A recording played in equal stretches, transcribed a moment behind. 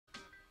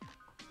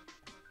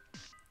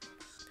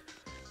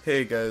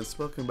Hey guys,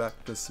 welcome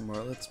back to some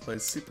more Let's Play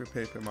Super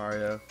Paper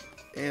Mario.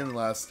 In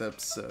last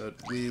episode,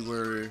 we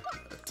were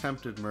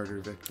attempted murder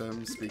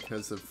victims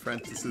because of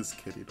Francis's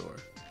kitty door.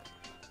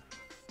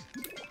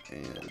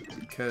 And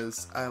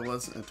because I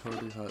wasn't a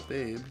totally hot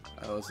babe,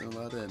 I wasn't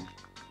allowed in.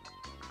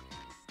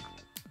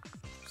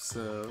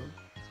 So,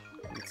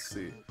 let's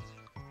see.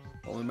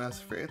 Only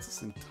Master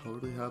Francis and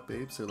totally hot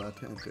babes are allowed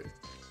to enter.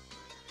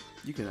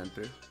 You can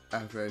enter,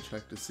 after I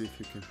check to see if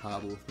you can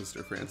hobble with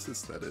Mr.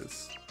 Francis, that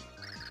is.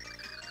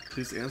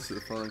 Please answer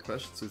the following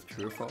questions with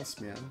true or false,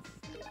 man.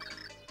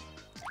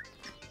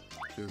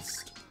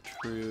 Just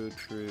true,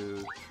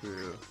 true,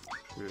 true,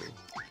 true,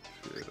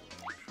 true,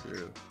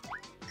 true,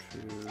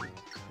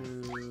 true,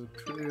 true,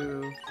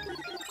 true.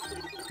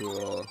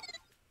 Cool.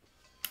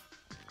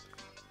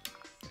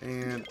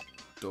 And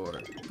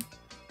door.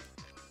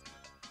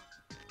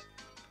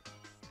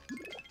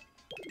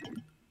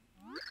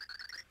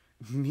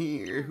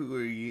 Near, who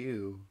are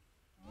you?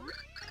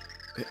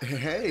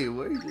 Hey,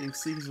 what are you doing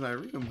sneaking in my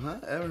room, huh?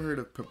 Ever heard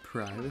of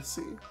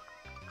privacy?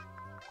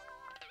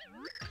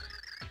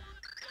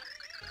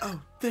 Oh,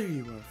 there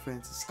you are,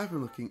 Francis. I've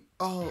been looking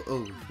all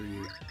over for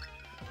you.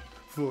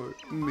 For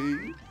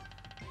me?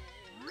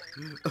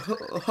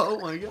 Oh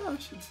my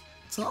gosh,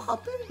 it's a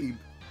hot babe.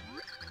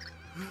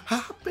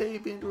 Hot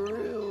babe in the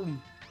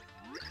room.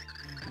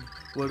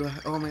 What do I,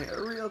 oh man,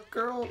 a real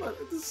girl, but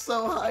it's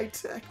so high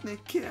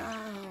technical.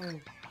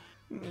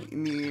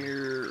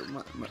 Near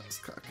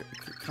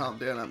calm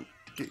down, I'm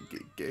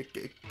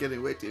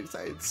getting way too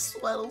excited.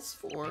 Sweatles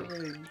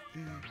forming.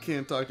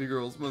 Can't talk to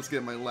girls, must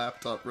get my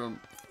laptop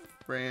from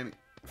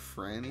Franny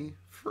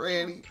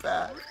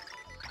back.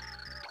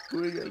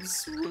 We got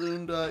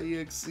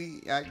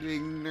swoon.exe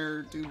activating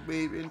nerd to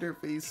babe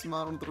interface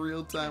model with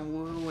real-time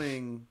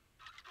wooing.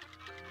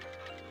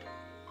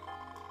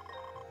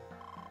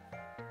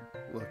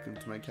 Welcome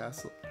to my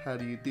castle. How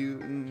do you do,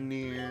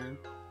 Near?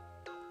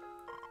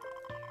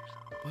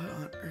 What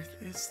on earth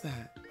is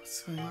that?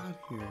 What's going on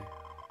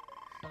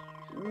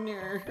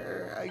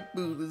here? I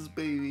boot this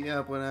baby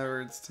up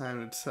whenever it's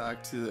time to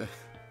talk to the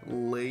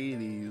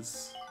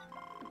ladies.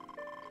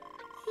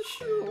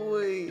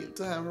 Wait,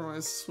 time for my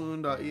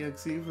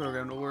swoon.exe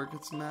program to work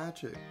its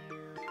magic.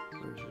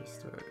 Where should I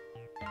start?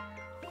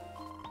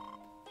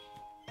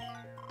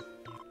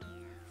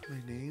 My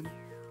name?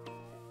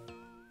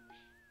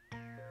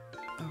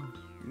 Oh,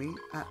 me?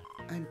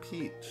 I'm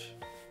Peach.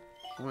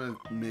 I want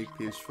to make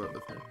Peach flirt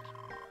with her.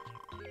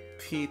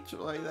 Peach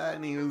like that,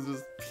 and he was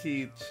just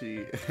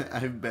peachy.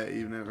 I bet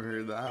you've never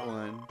heard that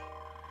one.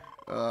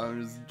 Oh,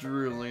 I'm just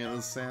drooling at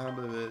the sound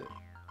of it.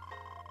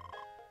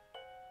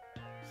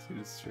 See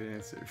the straight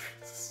answer for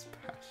this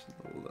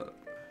passionate love.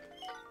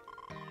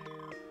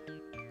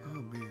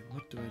 Oh man,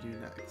 what do I do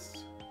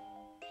next?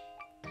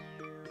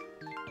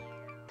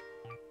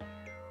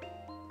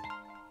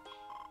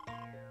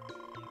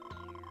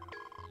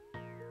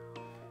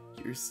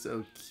 You're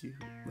so cute,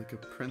 like a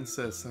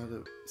princess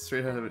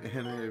straight out of an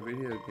animated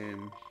video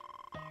game.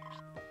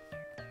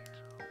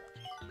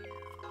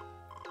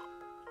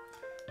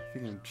 I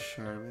think I'm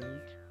charming.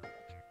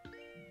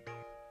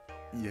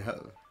 Yeah,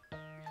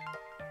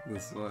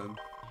 this one.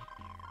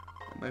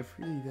 Am I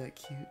really that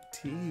cute?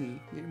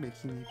 Tea, you're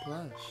making me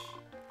blush.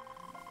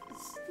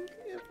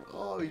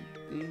 Oh,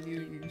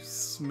 you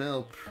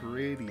smell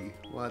pretty.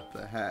 What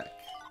the heck?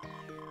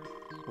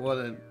 What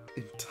an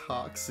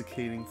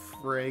intoxicating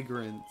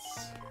fragrance.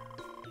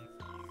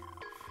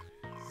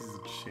 This is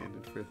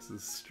enchanted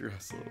Fritz's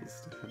stress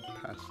levels and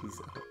patches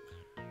up.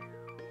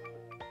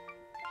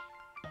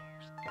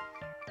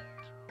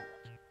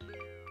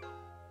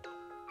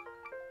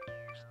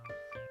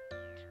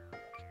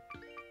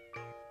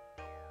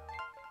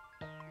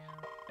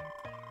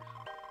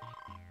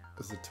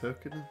 As a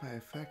token of my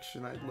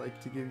affection, I'd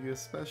like to give you a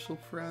special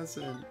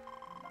present.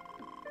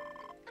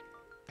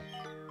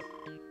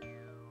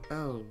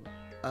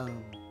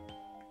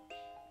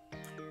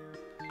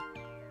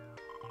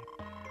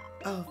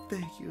 Oh,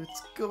 thank you,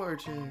 it's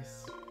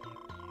gorgeous.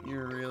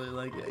 You're really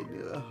like it. I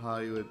knew a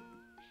hottie would...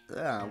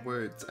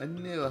 words. I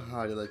knew a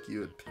hottie like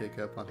you would pick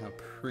up on how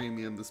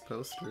premium this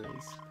poster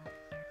is.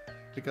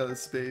 I got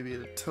this baby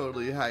at a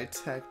totally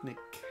high-tech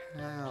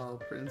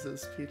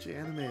Princess Peach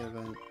anime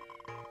event.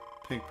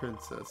 Pink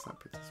Princess, not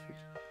Princess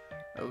Peach.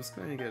 I was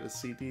going to get a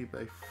CD,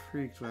 but I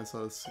freaked when I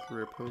saw this super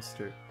rare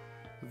poster.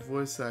 The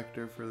voice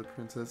actor for the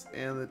princess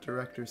and the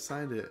director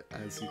signed it,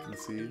 as you can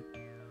see.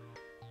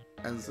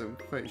 As I'm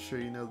quite sure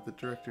you know, the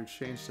director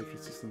changed after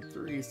season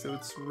 3, so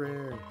it's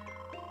rare.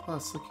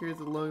 Plus, look here,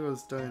 the logo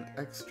is done in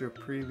extra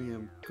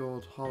premium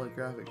gold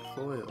holographic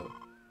foil.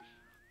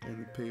 And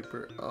the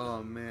paper,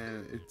 oh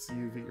man, it's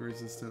UV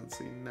resistant,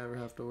 so you never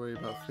have to worry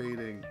about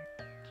fading.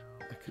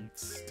 I could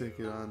stick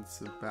it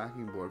onto the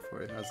backing board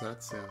for you. How's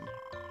that sound?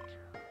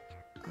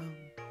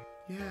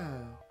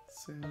 Yeah,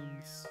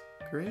 sounds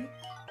great.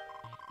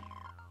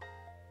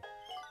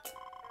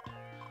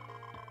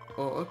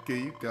 Oh, okay,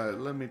 you got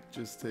it. Let me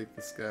just take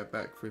this guy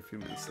back for a few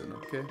minutes then,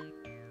 okay?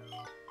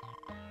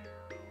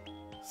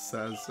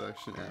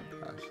 satisfaction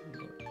and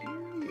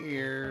passion.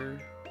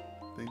 Here.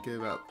 Thank forget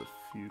about the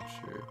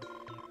future.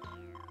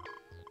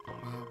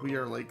 Wow, we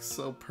are like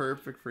so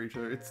perfect for each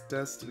other. It's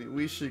destiny.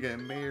 We should get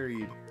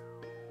married.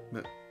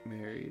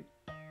 Married?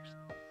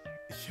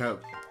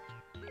 Yup.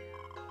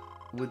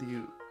 Would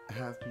you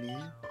have me?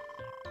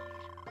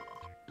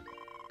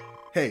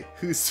 Hey,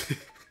 who's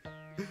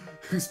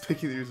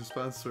picking these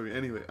responses for me?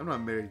 Anyway, I'm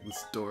not married to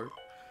this dork.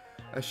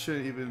 I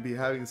shouldn't even be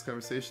having this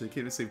conversation. I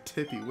came to save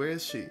Tippi. Where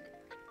is she?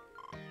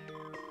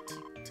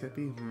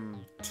 Tippi?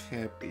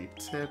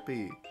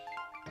 Tippi.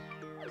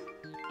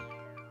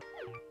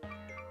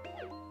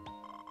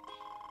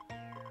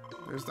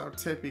 There's no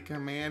Tippi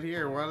command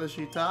here. What is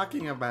she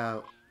talking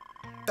about?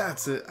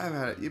 That's it. I've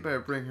had it. You better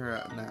bring her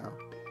out now.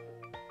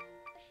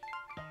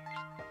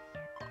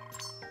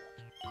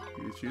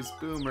 You choose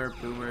Boomer.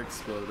 Boomer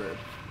exploded.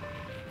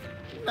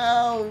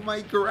 No!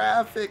 My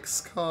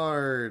graphics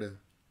card!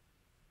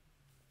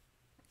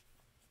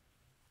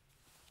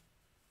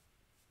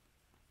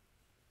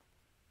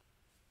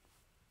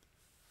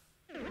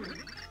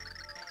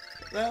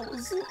 That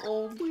was the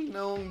only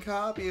known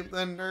copy of the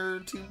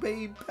Nerd to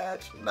Babe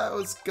patch. That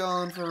was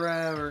gone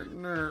forever.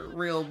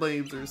 Real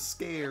babes are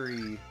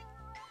scary.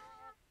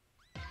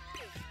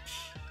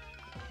 Peach.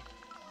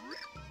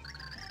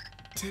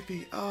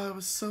 Tippi, oh, I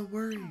was so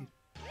worried.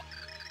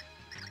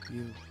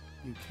 You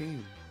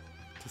came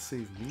to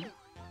save me?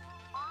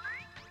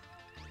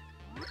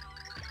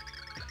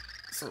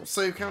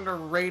 So you come to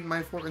raid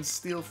my fort and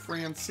steal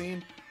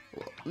Francine?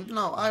 Well,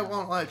 no, I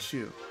won't let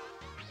you.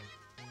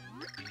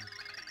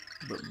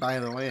 But by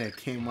the way, I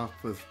came up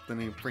with the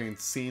name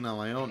Francine on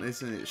my own,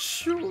 isn't it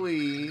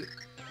sweet?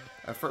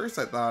 At first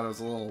I thought it was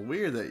a little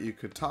weird that you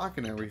could talk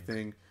and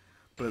everything,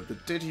 but the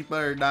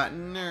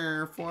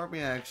Digiblur.nerf for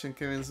reaction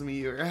convinced me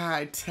you're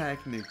high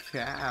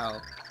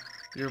technical.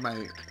 You're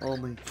my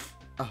only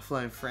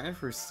offline friend,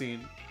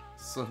 Francine,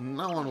 so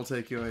no one will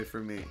take you away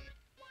from me.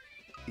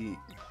 Eat.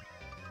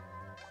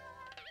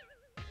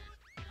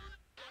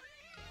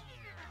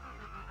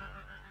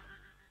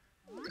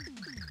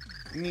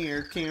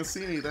 Near can't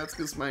see me, that's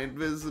because my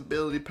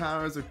invisibility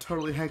powers are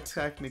totally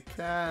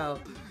high-technical.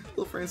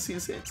 Little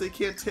Francine's hands, they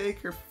can't take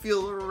her.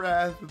 Feel the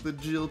wrath of the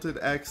jilted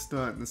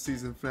ex-stunt in the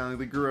season finale of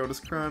the Grotus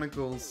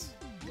Chronicles.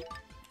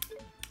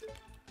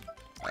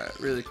 Alright,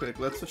 really quick,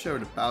 let's switch over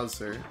to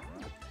Bowser.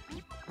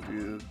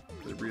 Do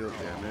the real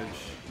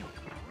damage.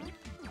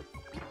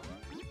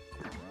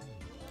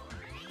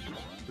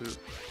 Ooh.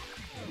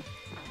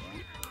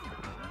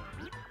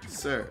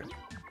 Sir,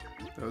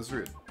 that was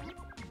rude.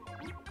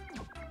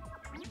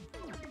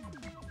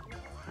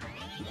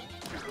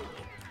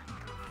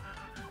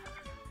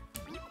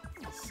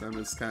 So I'm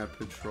just kind of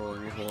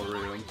patrolling the whole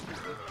room,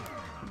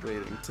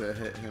 waiting to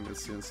hit him as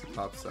soon as he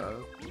pops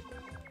out.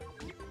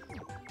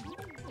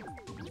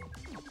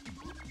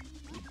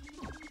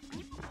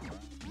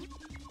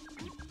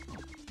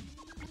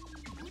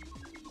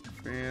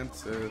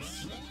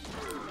 Francis.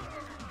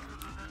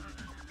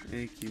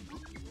 Thank you.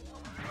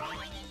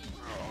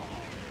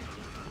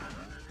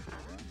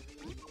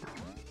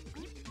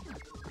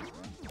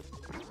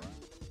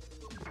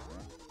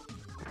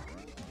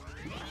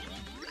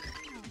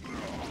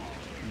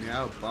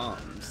 Meow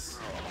bombs.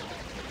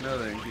 No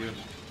thank you.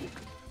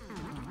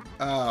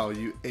 Oh,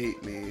 you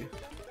ate me.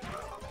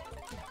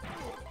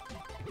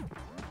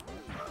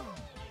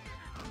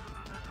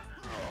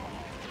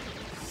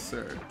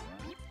 Sir.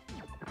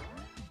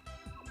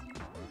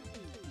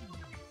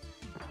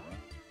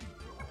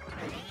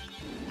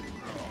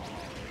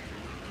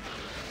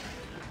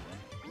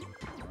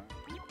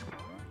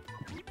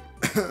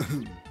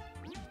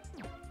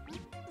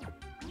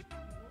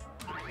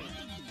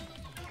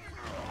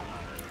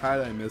 How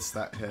did I miss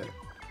that hit?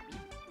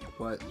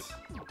 What?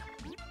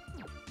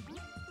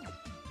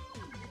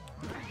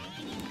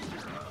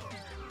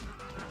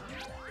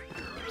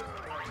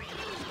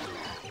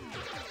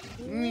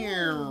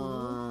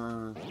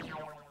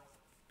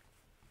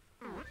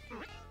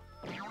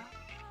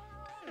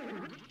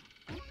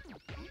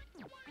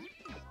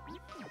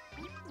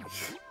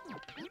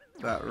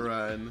 That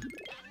run.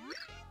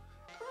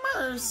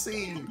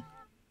 Mercy!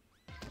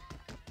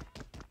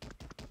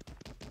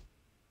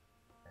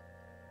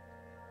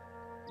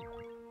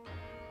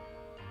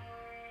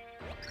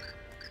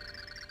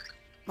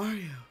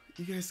 Mario,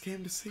 you guys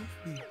came to save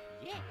me.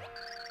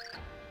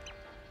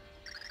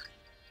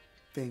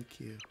 Thank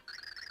you.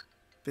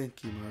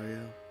 Thank you,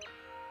 Mario.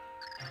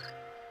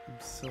 I'm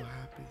so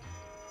happy.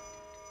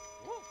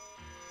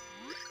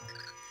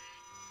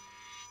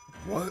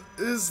 What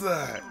is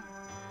that?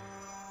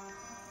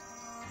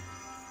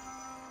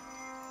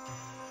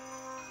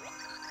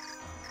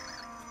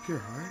 Pure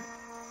heart?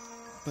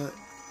 But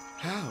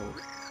how?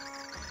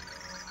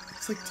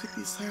 It's like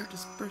Tippi's heart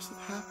just burst with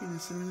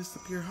happiness and released the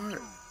pure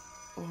heart.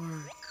 Or...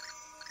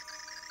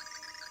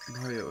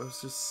 Mario, I was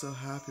just so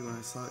happy when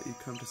I saw you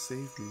come to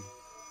save me.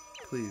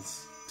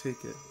 Please,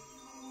 take it.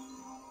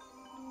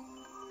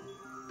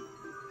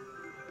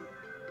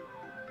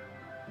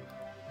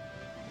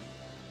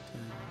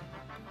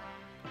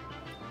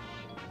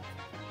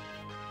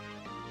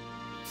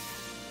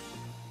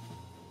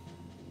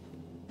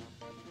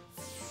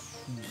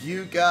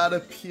 You got a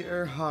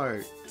pure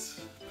heart.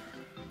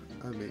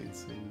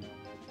 Amazing.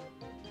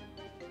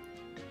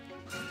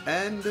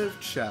 End of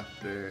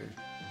chapter.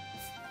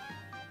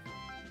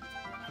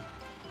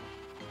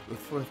 The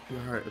fourth pure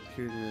heart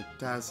appeared in a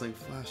dazzling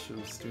flash of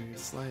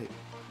mysterious light.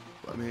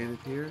 What made it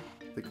appear?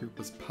 The group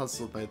was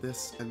puzzled by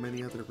this and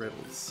many other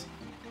riddles.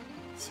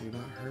 So you're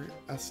not hurt?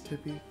 Asked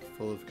Tippi,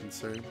 full of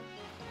concern.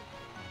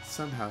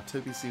 Somehow,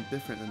 Tippi seemed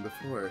different than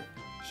before.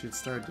 She had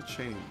started to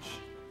change.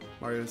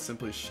 Mario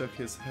simply shook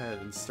his head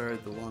and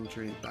started the long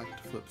journey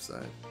back to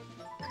Flipside.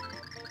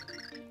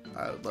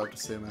 I would love to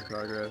say my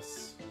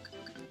progress.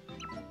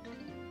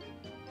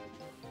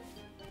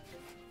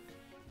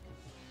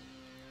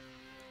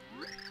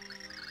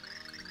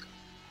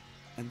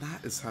 And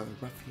that is how the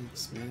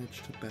ruffians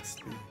managed to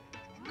best me.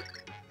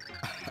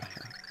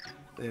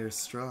 They are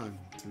strong,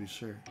 to be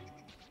sure.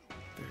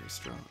 Very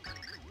strong.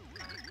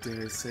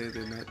 Dare I say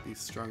they might be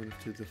strong enough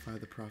to defy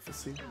the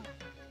prophecy?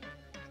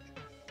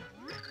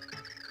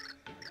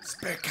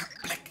 Spare Count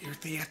Black your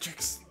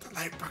theatrics. The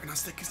light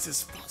prognosticus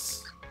is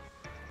false.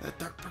 The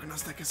dark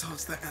prognosticus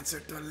holds the answer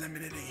to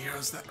eliminating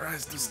heroes that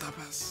rise to stop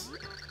us.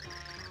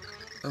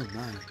 Oh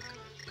my,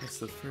 that's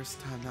the first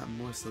time that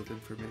morsel of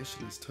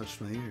information has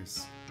touched my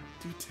ears.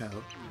 Do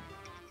tell.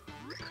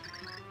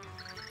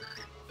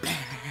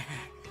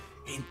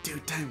 In due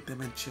time,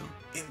 Dimensional.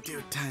 In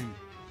due time.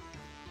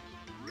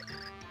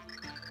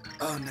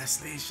 Oh,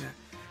 Nastasia,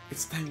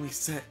 it's time we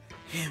set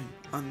him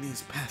on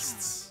these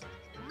pests.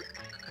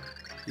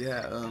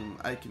 Yeah,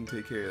 I can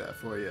take care of that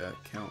for you,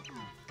 Count.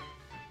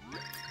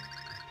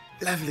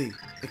 Lovely!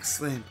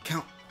 Exclaimed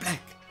Count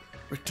Black.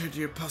 Return to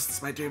your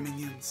posts, my dear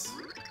minions.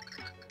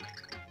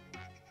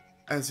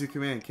 As you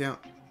command, Count.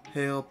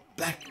 Hail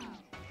Black!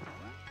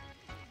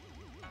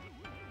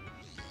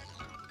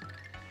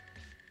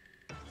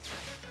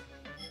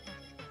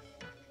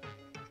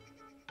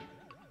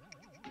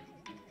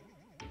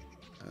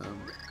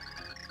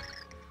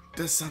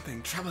 Does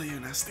something trouble you,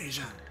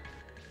 Nastasia?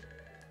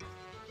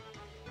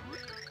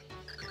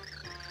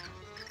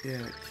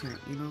 Yeah, Count,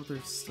 you know,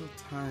 there's still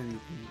time. You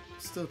can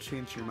still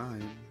change your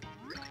mind.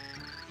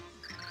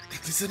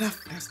 That is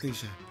enough,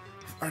 Nastasia.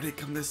 We've already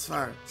come this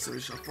far, so we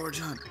shall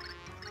forge on.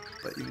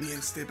 But you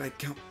needn't stay by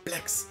Count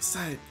Black's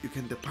side. You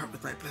can depart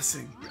with my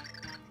blessing.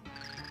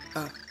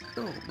 No,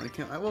 my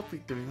Count, I won't be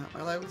doing that.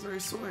 My life was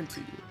very sworn to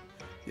you.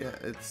 Yeah,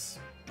 it's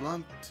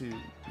belonged to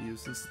you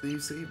since you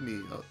saved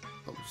me.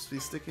 I'll just be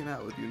sticking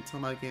out with you until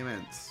my game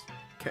ends.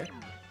 Okay?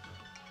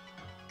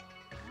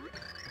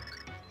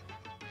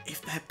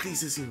 If that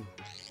pleases you.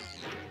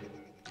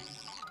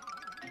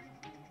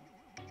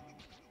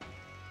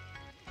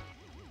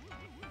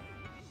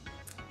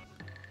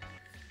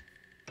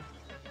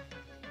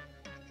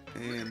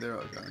 And they're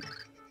all gone.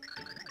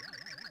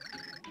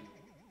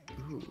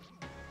 Ooh,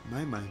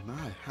 my,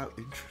 how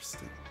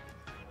interesting.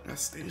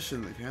 Nastasia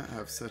and the Count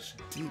have such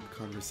deep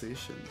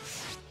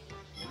conversations.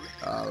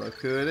 Ah, look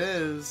who it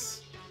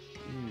is.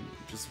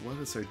 Just what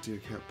is our dear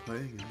Count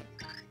playing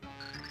at?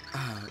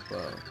 Ah,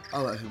 well,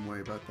 I'll let him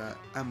worry about that.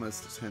 I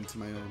must attend to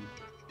my own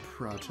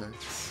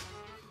projects.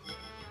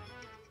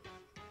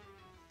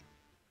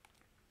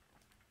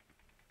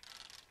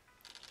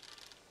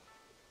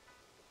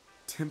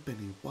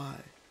 Timpani, why?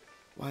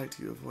 Why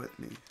do you avoid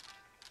me?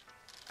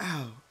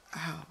 Ow,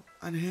 ow,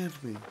 unhand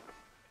me.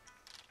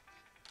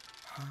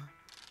 Huh?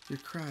 You're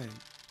crying.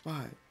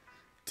 Why?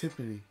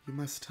 Timpani, you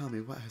must tell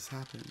me what has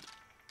happened.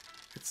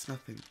 It's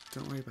nothing.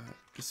 Don't worry about it.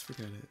 Just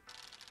forget it.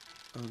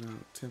 Oh no,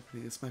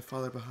 Timpani, is my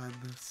father behind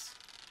this?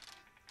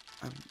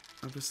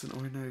 I'm just an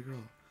ordinary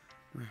girl.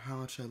 No matter how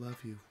much I love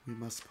you, we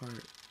must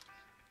part.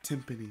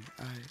 Timpani,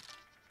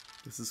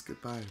 this is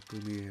goodbye,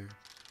 Blumiere.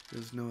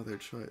 There's no other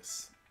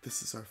choice.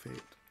 This is our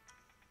fate.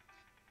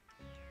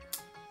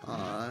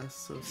 Aw, that's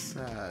so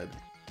sad.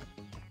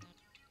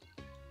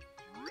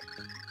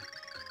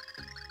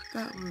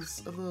 That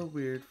was a little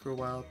weird for a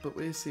while, but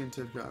we seem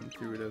to have gotten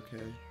through it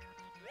okay.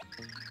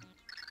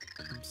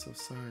 I'm so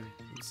sorry.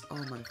 It was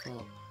all my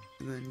fault.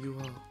 And then you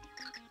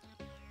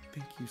all.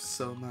 Thank you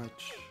so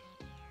much.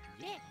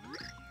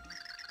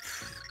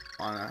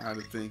 I don't know how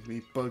to thank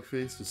me,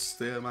 Bugface. Just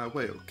stay out of my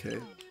way, okay?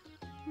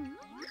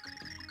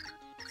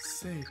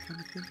 Say, come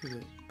to think of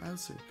it,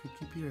 Bowser, could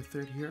you be our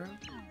third hero?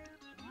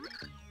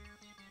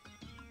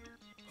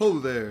 Ho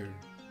there!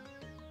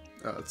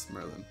 Oh, it's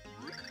Merlin.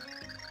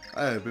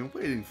 I have been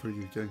waiting for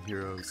you, young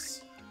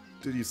heroes.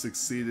 Did you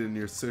succeed in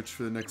your search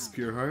for the next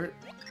pure heart?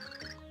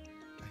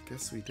 I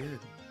guess we did.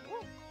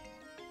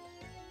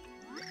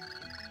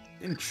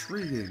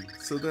 Intriguing.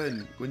 So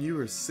then, when you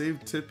were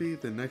saved Tippi,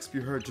 the next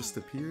pure heart just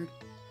appeared?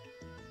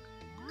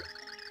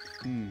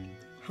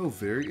 How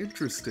very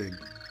interesting.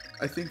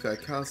 I think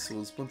that castle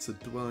was once a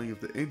dwelling of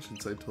the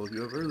ancients I told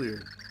you of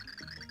earlier.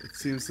 It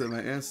seems that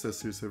my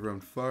ancestors have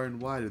roamed far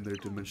and wide in their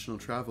dimensional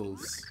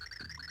travels.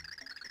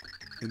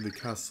 In the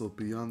castle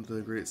beyond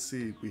the Great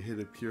Sea, we hid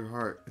a pure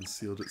heart and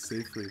sealed it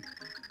safely.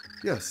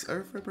 Yes, I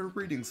remember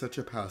reading such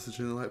a passage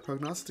in the Light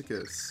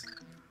Prognosticus.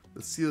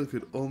 The seal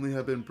could only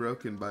have been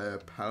broken by a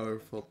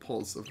powerful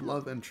pulse of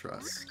love and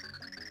trust.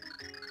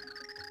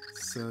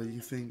 So you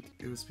think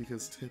it was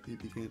because Tippi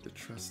began to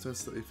trust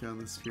us that we found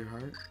this pure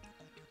heart?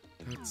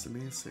 That's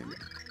amazing.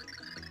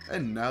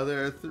 And now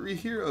there are 3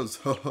 heroes,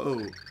 ho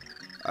ho!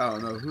 I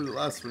don't know who the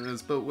last one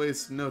is, but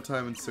waste no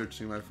time in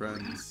searching, my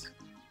friends.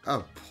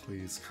 Oh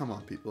please, come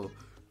on people.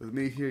 With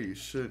me here, you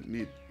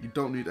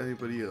don't need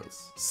anybody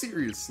else.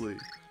 Seriously.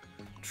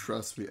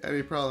 Trust me,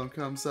 any problem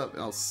comes up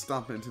and I'll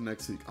stomp it into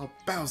next week. I'll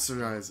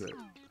Bowserize it.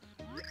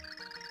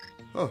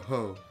 Oh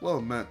ho,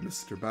 well met,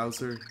 Mr.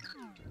 Bowser.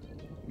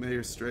 May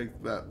your strength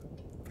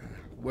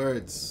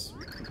words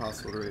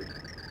impossible to read.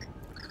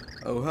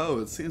 Oh ho,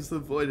 it seems the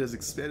void has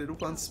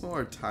expanded once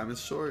more. Time is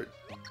short.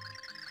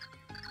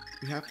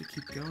 We have to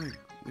keep going.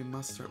 We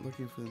must start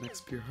looking for the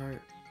next pure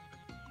heart.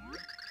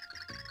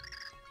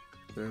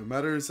 There are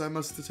matters I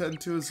must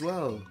attend to as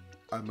well.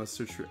 I must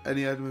search for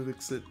any item of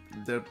exit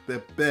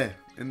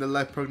in the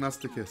life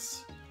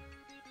prognosticus.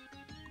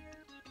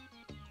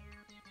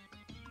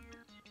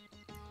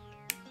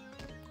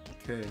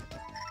 Okay.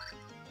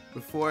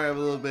 Before I have a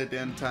little bit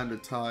of time to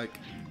talk,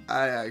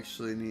 I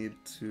actually need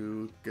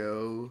to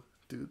go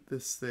do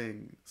this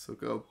thing. So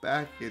go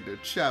back into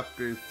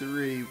chapter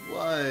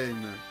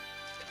 3:1.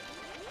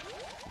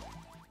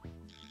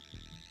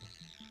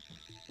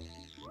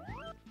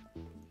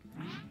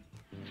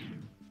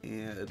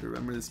 And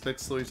remember this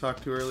pixel we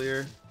talked to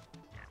earlier?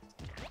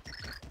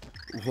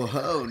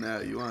 Whoa, now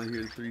you want to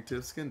hear the 3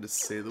 tips again? Just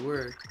say the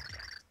word.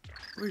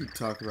 What are you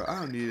talking about? I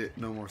don't need it.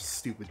 No more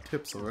stupid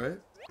tips, alright?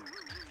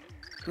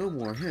 No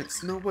more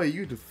hints. No way,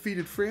 you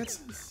defeated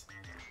Francis?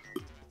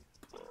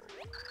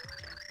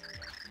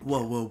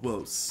 Whoa, whoa,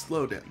 whoa.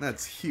 Slow down.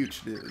 That's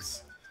huge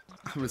news.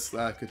 I'm just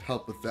glad I could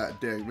help with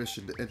that daring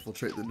mission to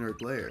infiltrate the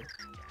nerd lair.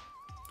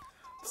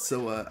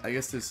 So, I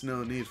guess there's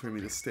no need for me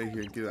to stay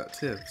here and give out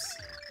tips.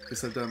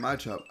 Guess I've done my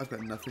job. I've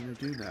got nothing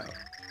to do now.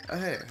 Oh,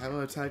 hey, how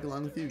about I tag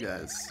along with you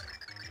guys?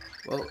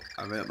 Well,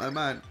 I made up my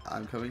mind.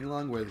 I'm coming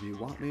along whether you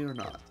want me or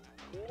not.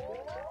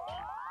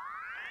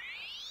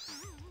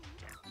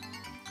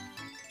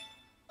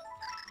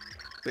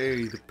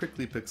 Barry, the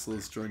prickly pixel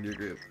has joined your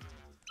group.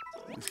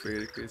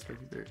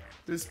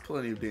 There's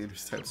plenty of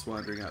dangerous types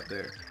wandering out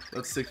there.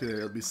 Let's stick together.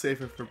 It'll be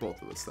safer for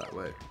both of us that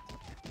way.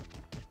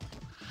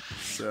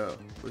 So,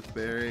 with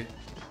Barry,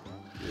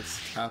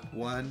 just tap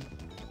 1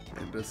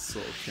 and just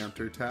sort of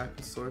counter attack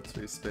of sorts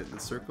where you spin in a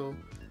circle.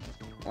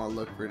 I'll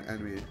look for an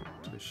enemy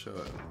to show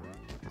up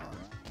on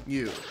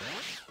you.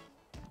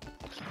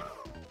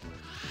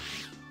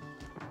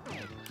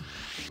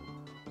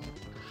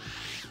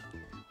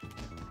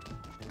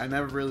 I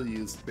never really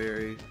used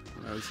Barry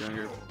when I was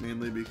younger,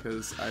 mainly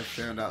because I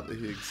found out that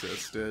he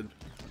existed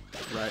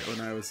right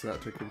when I was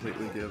about to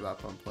completely give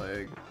up on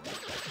playing.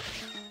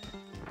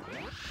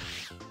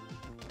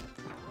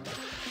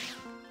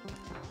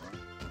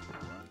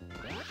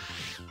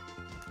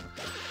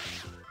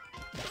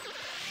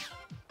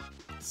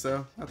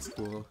 So, that's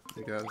cool,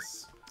 I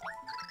guess.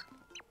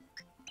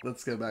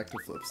 Let's go back to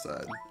flip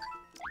side.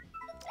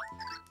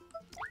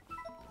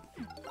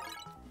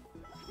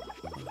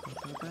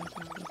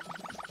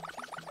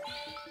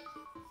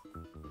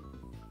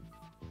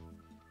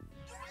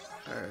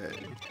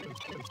 Alright.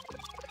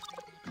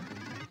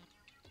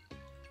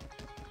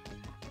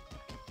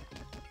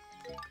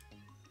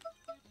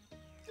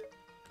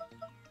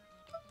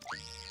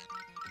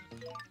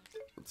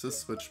 Let's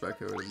just switch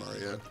back over to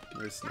Mario.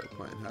 There's no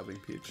point in having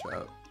Peach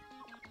out.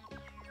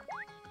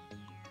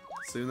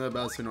 So even though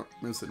Bowser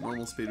moves at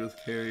normal speed with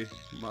Carry,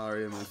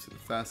 Mario moves at a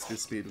faster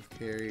speed with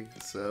Carry,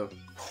 so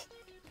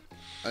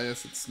I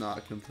guess it's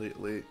not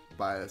completely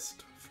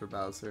biased for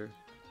Bowser.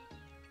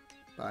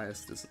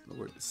 Biased isn't the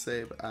word to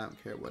say, but I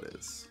don't care what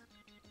is.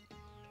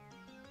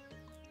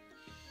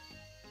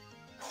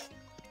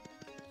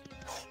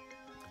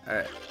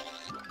 Alright,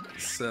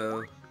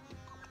 so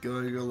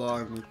going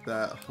along with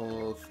that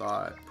whole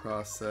thought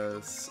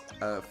process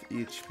of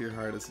each pure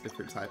heart is a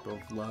different type of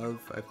love,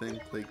 I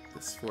think like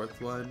this 4th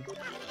one,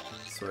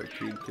 Sword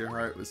Green Pure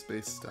Heart, was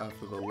based off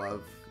of a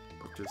love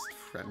of just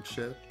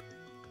friendship.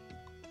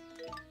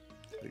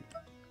 Like,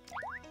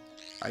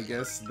 I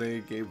guess they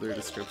gave their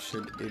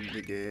description in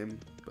the game,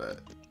 but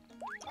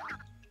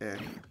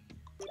okay.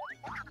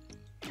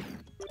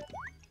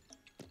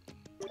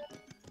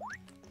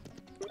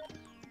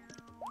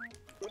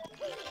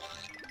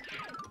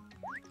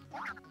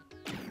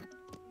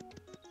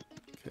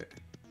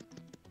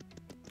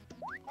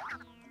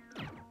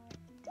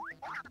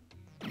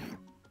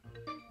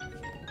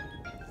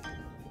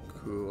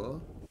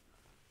 Cool.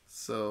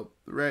 So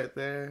right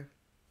there,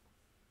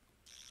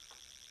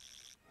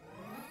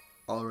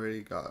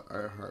 already got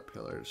our heart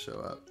pillar to show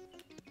up.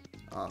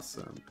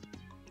 Awesome.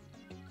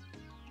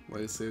 What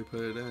do you say we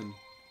put it in?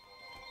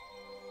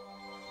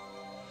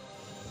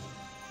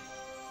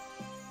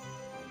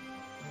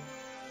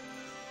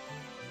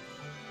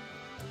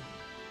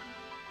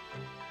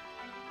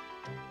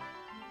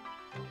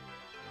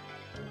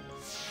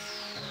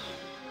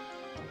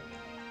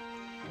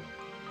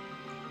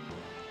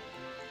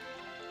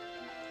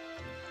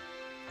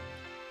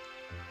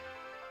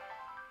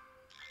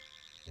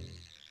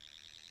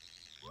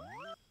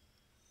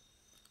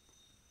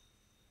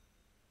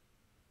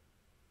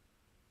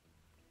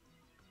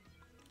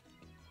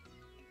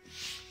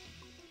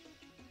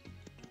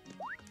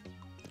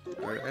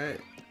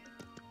 Alright.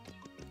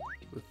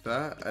 With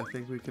that, I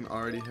think we can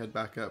already head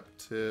back up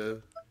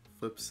to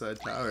Flipside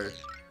Tower.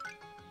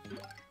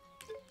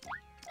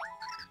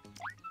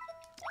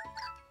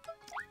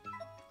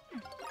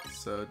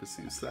 So just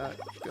use that,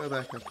 go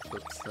back up to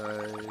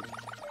Flipside.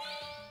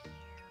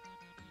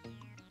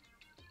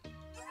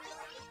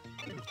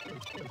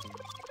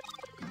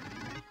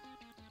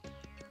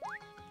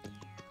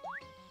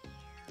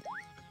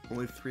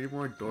 Only 3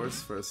 more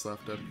doors for us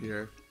left up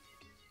here.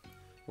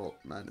 Well,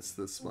 minus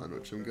this one,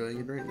 which I'm going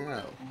in right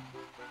now.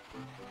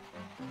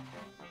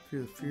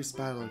 Through the fierce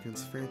battle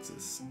against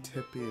Francis,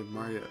 Tippi and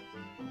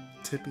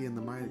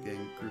the Mario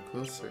gang grew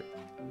closer.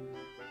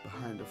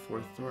 Behind a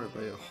 4th door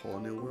lay a whole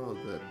new world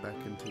that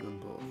beckoned to them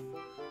both.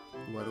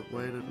 What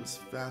awaited was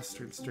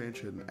faster and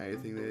stranger than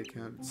anything they had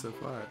encountered so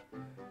far.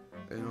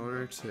 In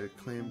order to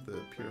claim the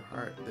pure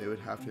heart, they would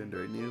have to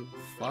endure new,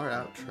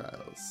 far-out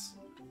trials.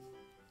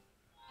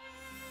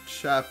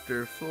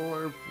 Chapter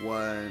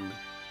 4-1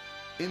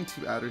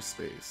 Into Outer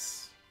Space.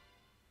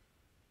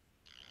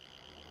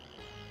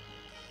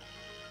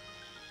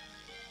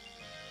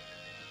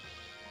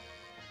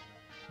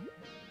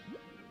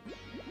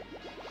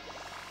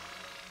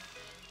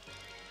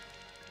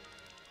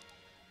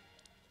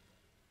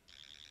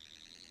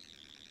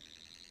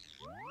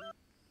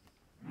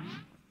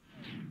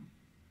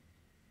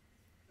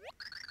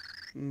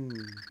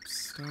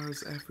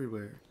 Stars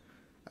everywhere.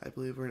 I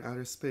believe we're in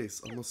outer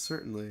space, almost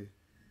certainly.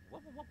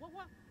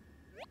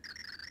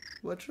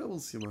 What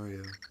troubles you,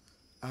 Mario?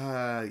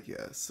 Ah,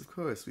 yes, of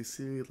course, we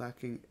see you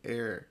lacking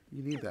air.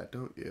 You need that,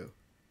 don't you?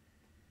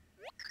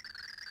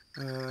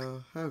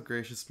 How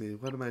gracious me,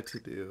 what am I to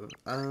do?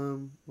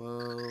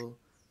 Well,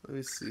 let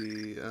me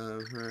see,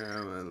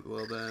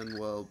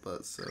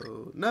 but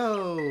so...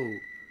 No!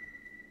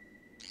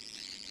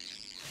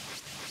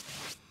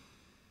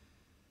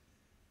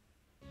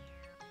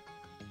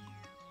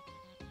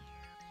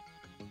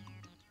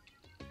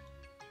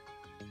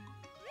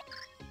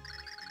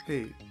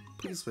 Hey,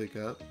 please wake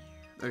up.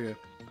 Okay,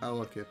 I'll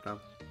wake up now.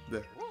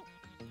 There.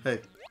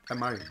 Hey, I'm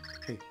Mario.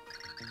 Hey.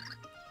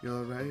 You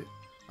alright?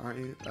 Aren't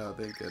you? Oh,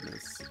 thank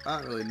goodness. I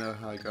don't really know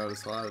how I got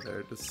us all out of there.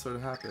 It just sort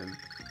of happened.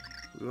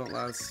 We won't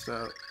last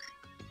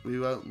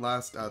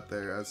out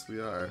there as we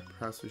are.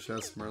 Perhaps we should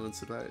ask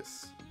Merlin's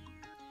advice.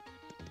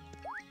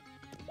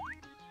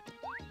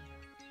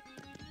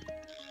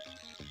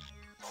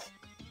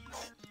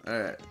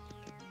 Alright.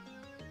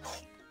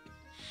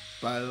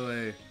 By the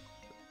way,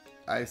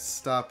 I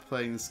stopped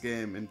playing this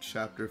game in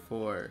Chapter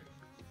 4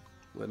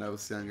 when I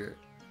was younger.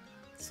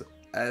 So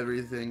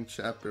everything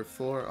Chapter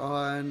 4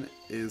 on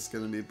is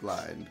gonna be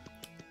blind.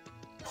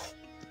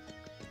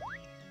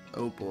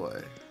 Oh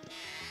boy.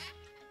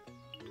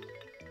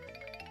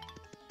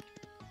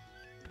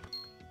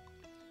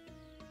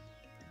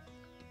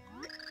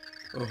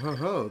 Oh ho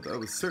ho, that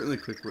was certainly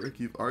quick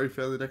work. You've already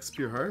found the next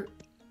pure heart?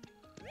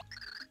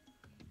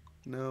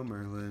 No,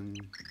 Merlin.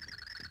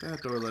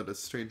 That door led us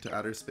straight into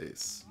outer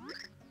space.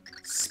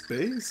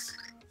 Space?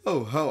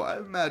 Oh ho, I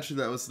imagine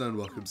that was an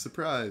unwelcome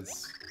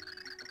surprise.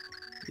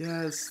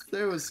 Yes,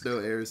 there was no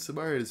air, so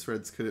Mario and his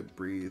friends couldn't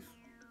breathe.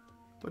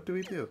 What do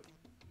we do?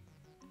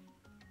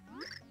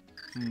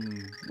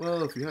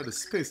 Well, if you had a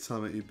space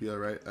helmet, you'd be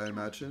alright, I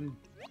imagine.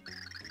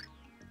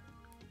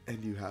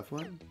 And you have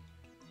one?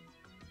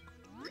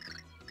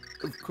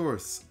 Of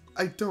course,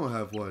 I don't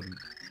have one.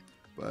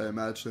 But I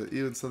imagine that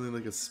even something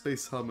like a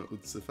space helmet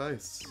would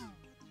suffice.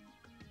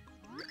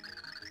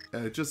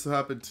 And it just so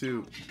happened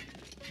to...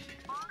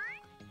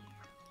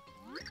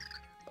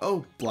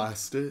 Oh,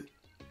 blast it.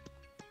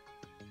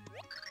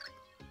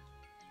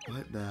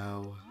 What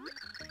now?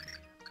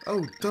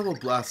 Oh, double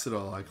blast it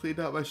all. I cleaned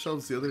out my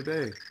shelves the other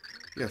day.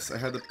 Yes, I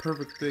had the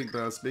perfect thing,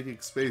 but I was making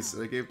space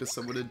and I gave it to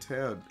someone in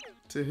town.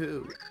 To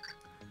who?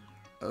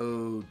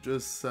 Oh,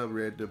 just some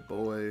random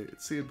boy.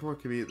 It seemed more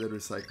convenient than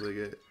recycling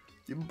it.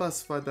 You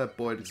must find that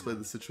boy and explain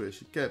the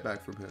situation. Get it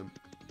back from him.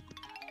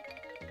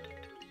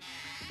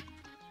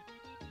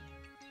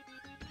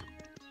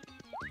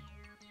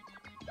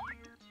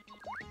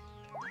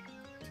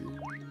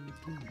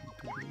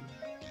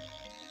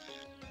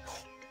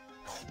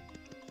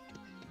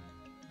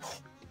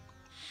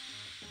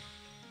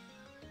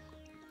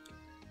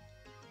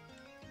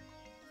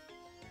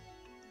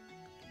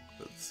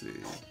 Let's see.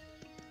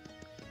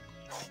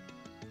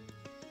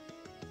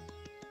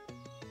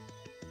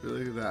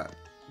 Look at that.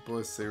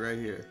 Boys say right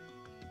here.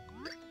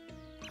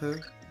 Huh?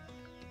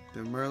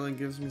 Then Merlin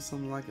gives me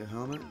something like a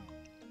helmet?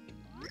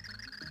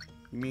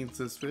 You mean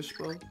this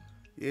fishbowl?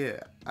 Yeah,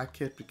 I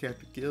kept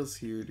Captain Gills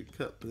here to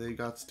cut, but they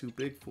got too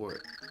big for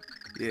it.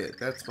 Yeah,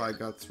 that's why I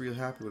got real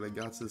happy when I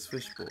got this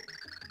fishbowl.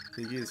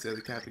 Thing is, the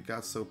other captain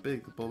got so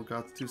big, the bowl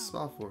got too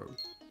small for him.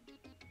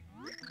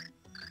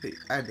 Hey,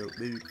 I know,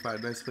 maybe you can find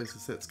a nice place to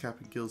set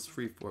Captain Gills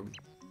free for me.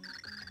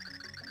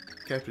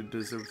 Captain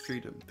deserves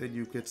freedom, then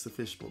you gets the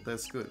fishbowl.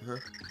 That's good, huh?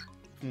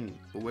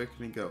 But where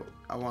can he go?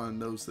 I want to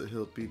know that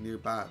he'll be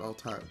nearby at all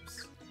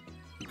times.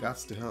 You got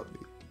to help me.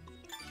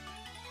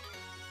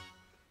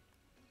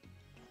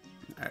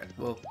 Alright,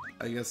 well,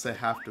 I guess I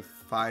have to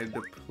find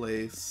a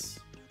place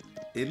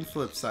in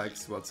Flipside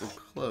because he wants him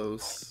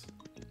close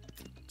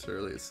to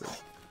release him.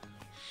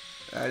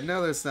 I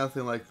know there's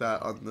nothing like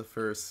that on the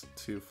first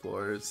 2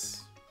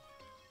 floors.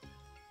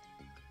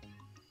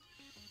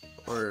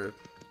 Or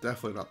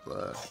definitely not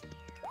the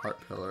heart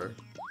pillar.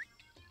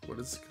 What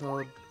is it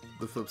called?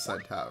 The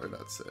Flipside Tower,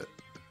 that's it.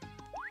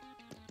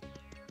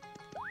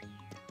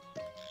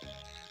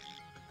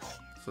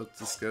 So let's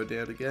just go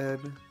down again.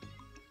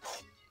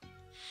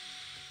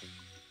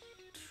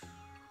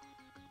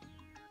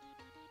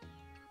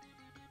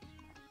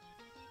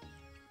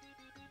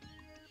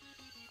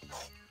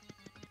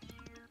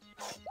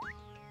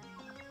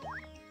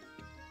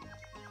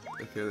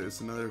 Okay,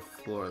 there's another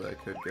floor that I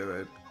could go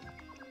in.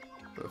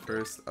 But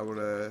first, I want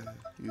to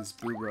use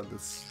Boomer on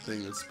this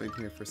thing that's been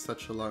here for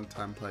such a long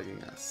time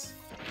plaguing us.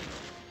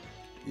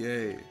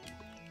 Yay.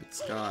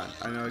 It's gone.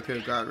 I know I could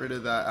have gotten rid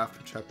of that after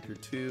chapter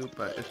 2,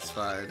 but it's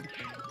fine.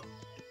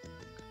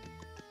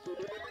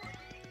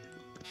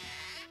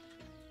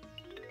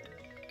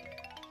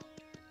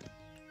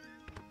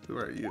 Who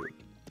are you?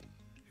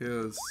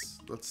 Here's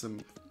some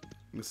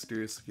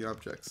mysterious looking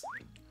objects.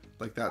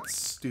 Like that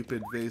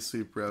stupid vase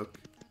we broke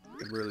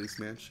in Whirly's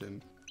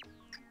mansion.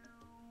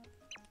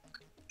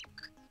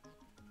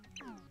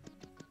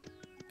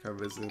 Come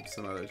visit him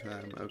some other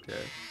time.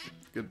 Okay.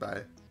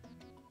 Goodbye.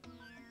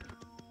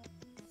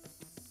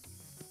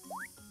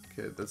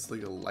 Okay, that's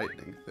like a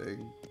lightning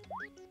thing.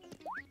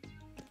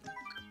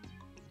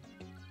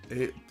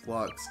 8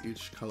 blocks,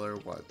 each color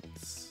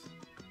once.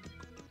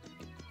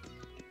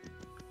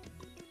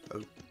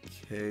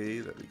 Okay,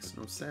 that makes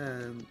no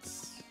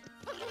sense.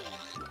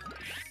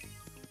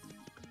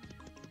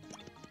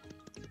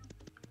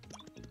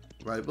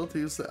 Am I able to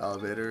use the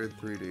elevator in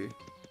 3D?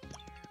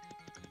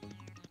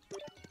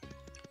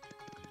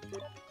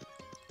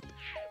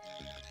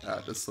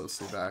 Ah, this slows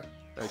me back.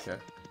 Okay.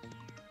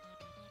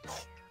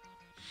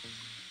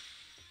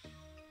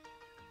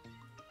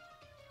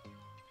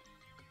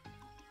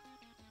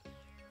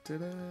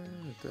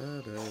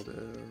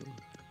 Da-da-da-da-da.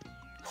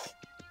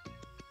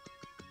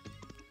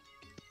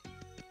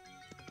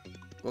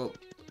 Well,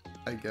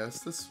 I guess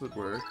this would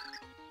work.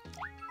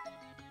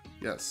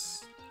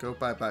 Yes. Go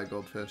bye-bye,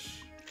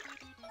 goldfish.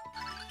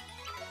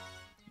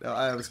 Now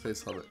I have a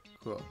space helmet.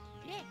 Cool.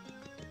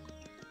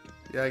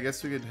 Yeah, I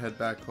guess we can head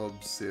back home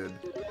soon.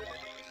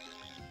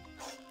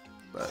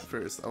 But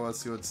first, I want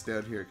to see what's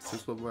down here, because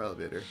there's one more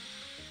elevator.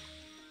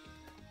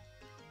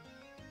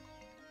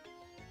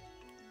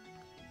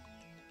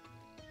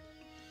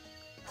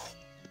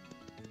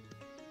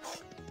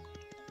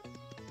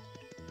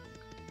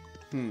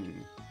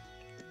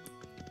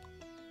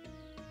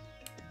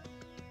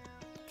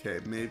 Okay,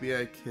 maybe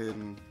I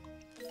can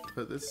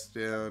put this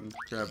down,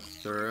 grab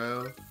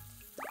Thorough,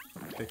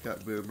 pick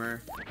up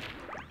Boomer.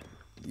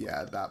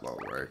 Yeah, that won't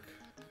work.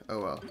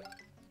 Oh well.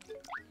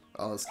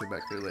 I'll just get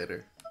back there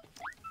later.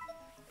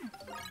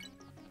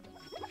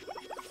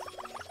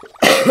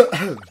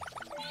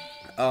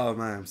 Oh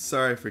man, I'm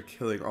sorry for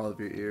killing all of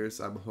your ears.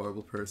 I'm a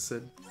horrible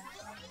person.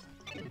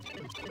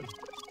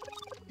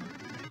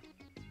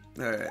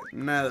 Alright,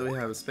 now that we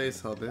have a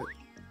space helmet,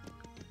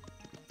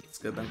 let's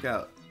go back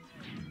out.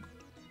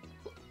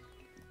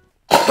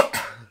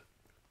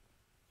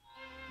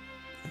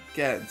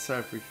 Again,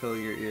 sorry for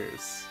killing your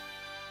ears.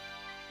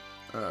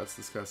 Oh, that's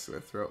disgusting. My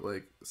throat,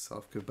 like,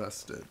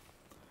 self-combusted.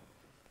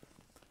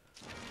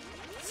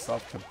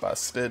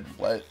 Self-combusted?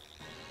 What?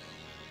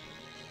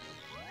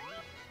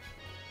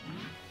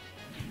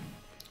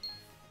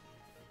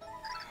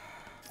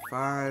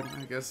 Fine,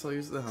 I guess I'll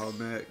use the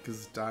helmet,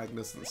 because dying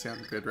doesn't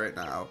sound good right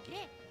now.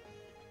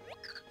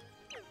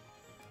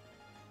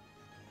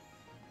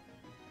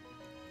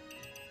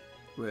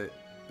 Wait,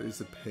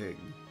 there's a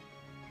ping.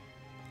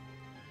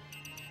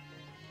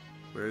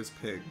 Where's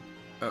ping?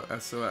 Oh,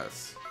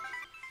 SOS.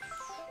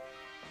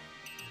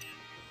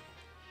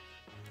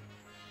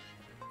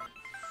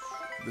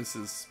 This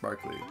is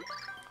sparkly.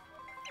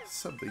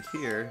 Something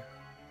here.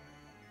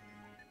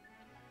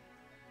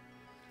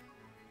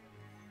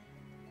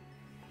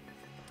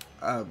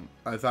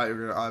 I thought you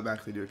were gonna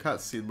automatically do a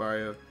cutscene,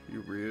 Mario.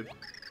 You rude.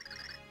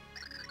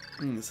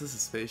 This is a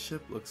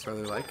spaceship. Looks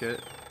rather like it.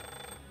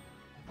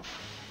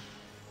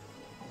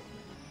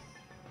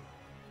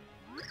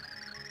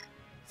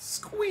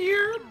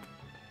 Squeer!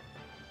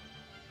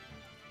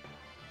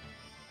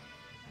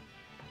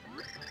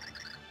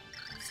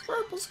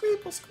 Squirple,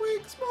 squeeple,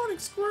 squeaks, morning,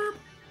 squirp!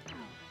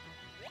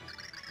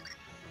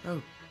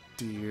 Oh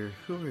dear,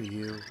 who are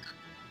you? An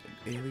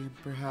alien,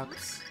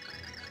 perhaps?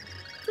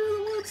 You're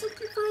the ones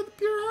looking for the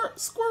pure heart,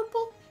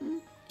 Squirple?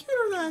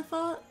 Cuter than I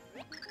thought.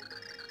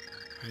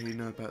 How do you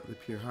know about the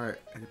pure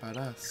heart and about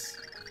us?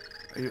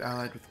 Are you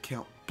allied with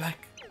Count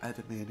Black? I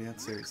demand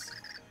answers.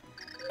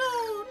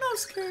 No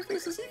scary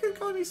faces. You can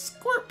call me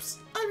Squirps.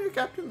 I'm your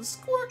captain,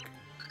 Squirk.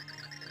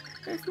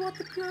 And if you want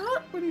the pure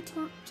heart, when you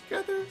talk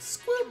together,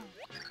 Squib.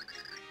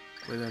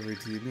 Whatever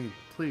do you mean?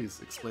 Please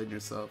explain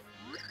yourself.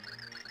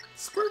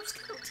 Squirps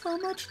can't tell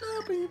much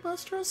now, but you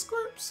must trust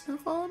Squirps. Now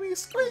follow me,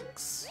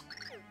 Squinks.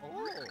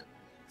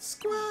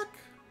 Squawk!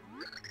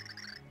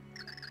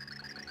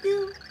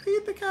 You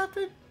heed the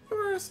captain. You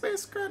are a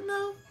space grunt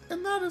now,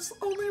 and that is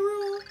only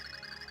rule.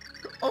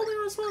 The only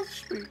response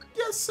should be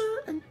yes,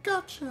 sir, and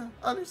gotcha.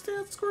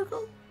 Understand,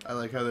 Squircle? I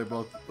like how they're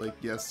both like,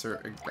 yes,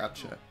 sir, and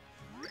gotcha.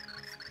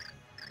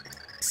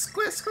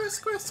 Squid, squid,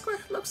 squid, squid.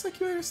 Looks like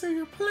you understand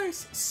your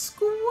place.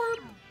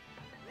 Squirp.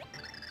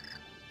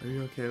 Are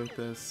you okay with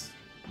this?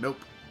 Nope.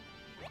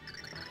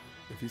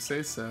 If you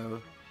say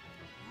so.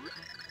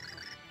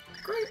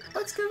 Great,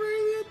 let's get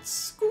ready to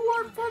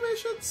squarp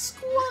formation.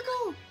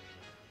 Squirtle.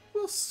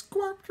 We'll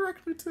squarp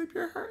directly to the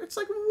pure heart. It's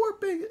like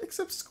warping,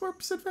 except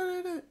Squirp's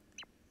invented it.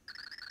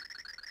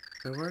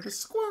 And where does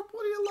Squirp,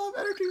 what do you love?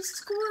 Energy,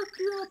 Squirp.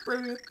 You're all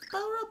brilliant.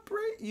 Power up,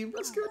 right? You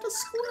must give it to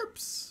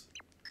Squirps.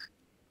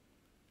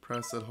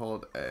 press and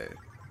hold A.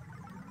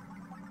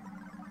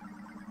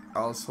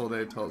 Also hold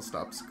A until it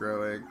stops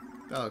growing.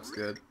 That looks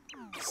good.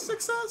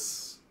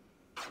 Success!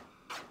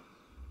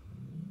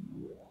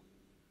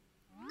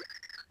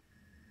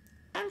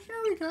 And here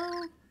we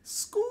go.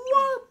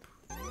 Squarp!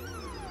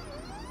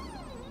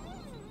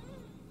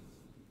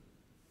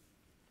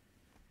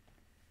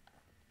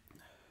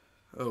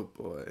 Oh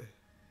boy.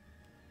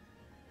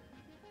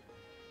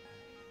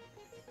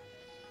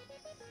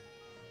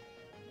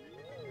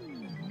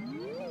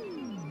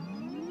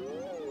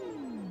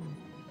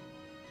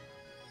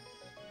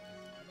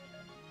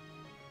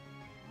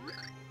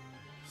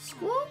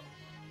 Squarp?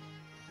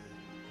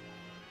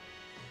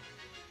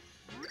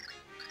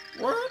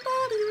 We're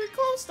not even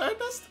close to our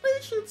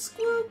destination,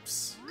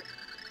 Squirps.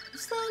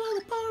 Is that all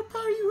the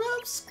power you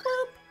have,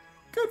 Squirp?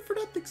 Good for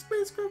nothing,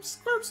 Space Squirps.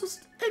 Squirps was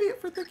an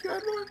idiot for thinking I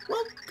had more.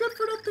 Well, good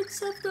for nothing,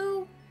 except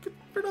no good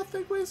for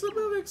nothing ways of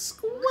moving.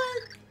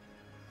 Squawk!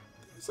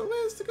 There's a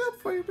ways to go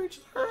before you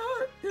reach her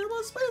heart. You're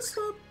my Space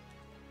Squirp.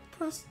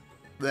 Press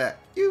that.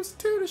 Use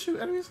 2 to shoot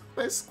enemies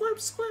by Squirp,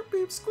 Squirp,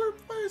 Beam, Squirp,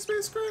 Fire,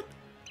 Space Squirp.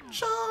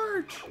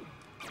 Charge!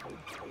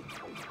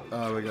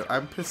 Oh my god,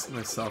 I'm pissing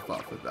myself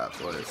off with that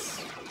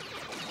voice.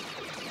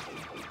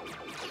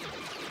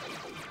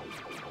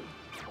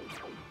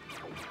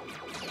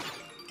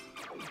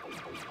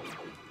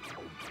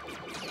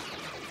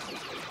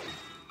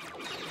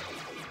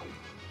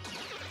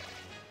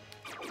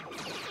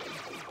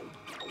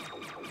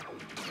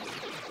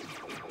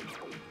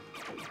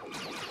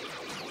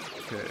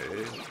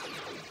 Okay.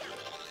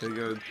 Can I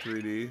go in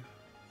 3D?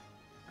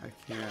 I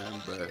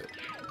can, but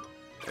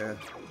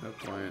no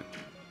point.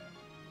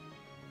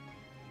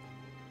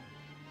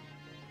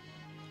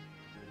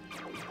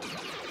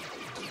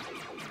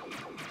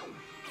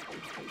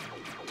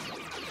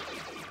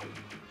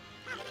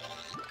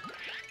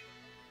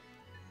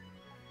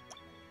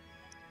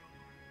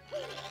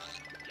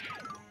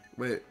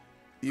 Wait,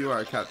 you are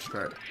a catch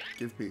card.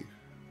 Give me.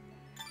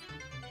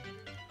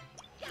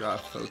 Got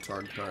a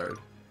photon card.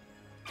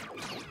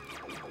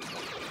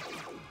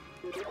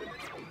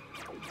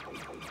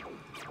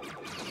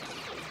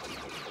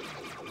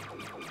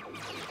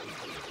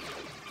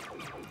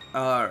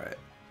 Alright.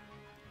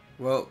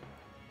 Well,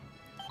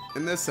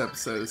 in this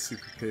episode of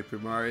Super Paper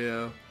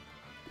Mario,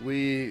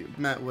 we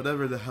met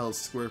whatever the hell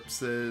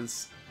Squirps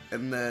is,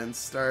 and then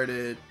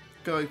started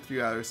going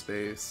through outer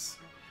space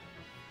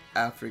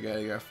after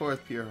getting our 4th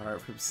pure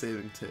heart from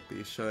saving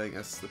Tippi, showing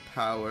us the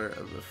power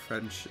of a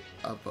friendship,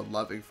 of a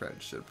loving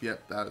friendship.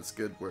 Yep, that is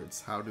good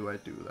words. How do I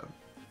do them?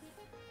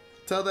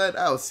 Till then,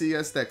 I'll see you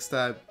guys next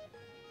time.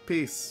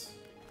 Peace.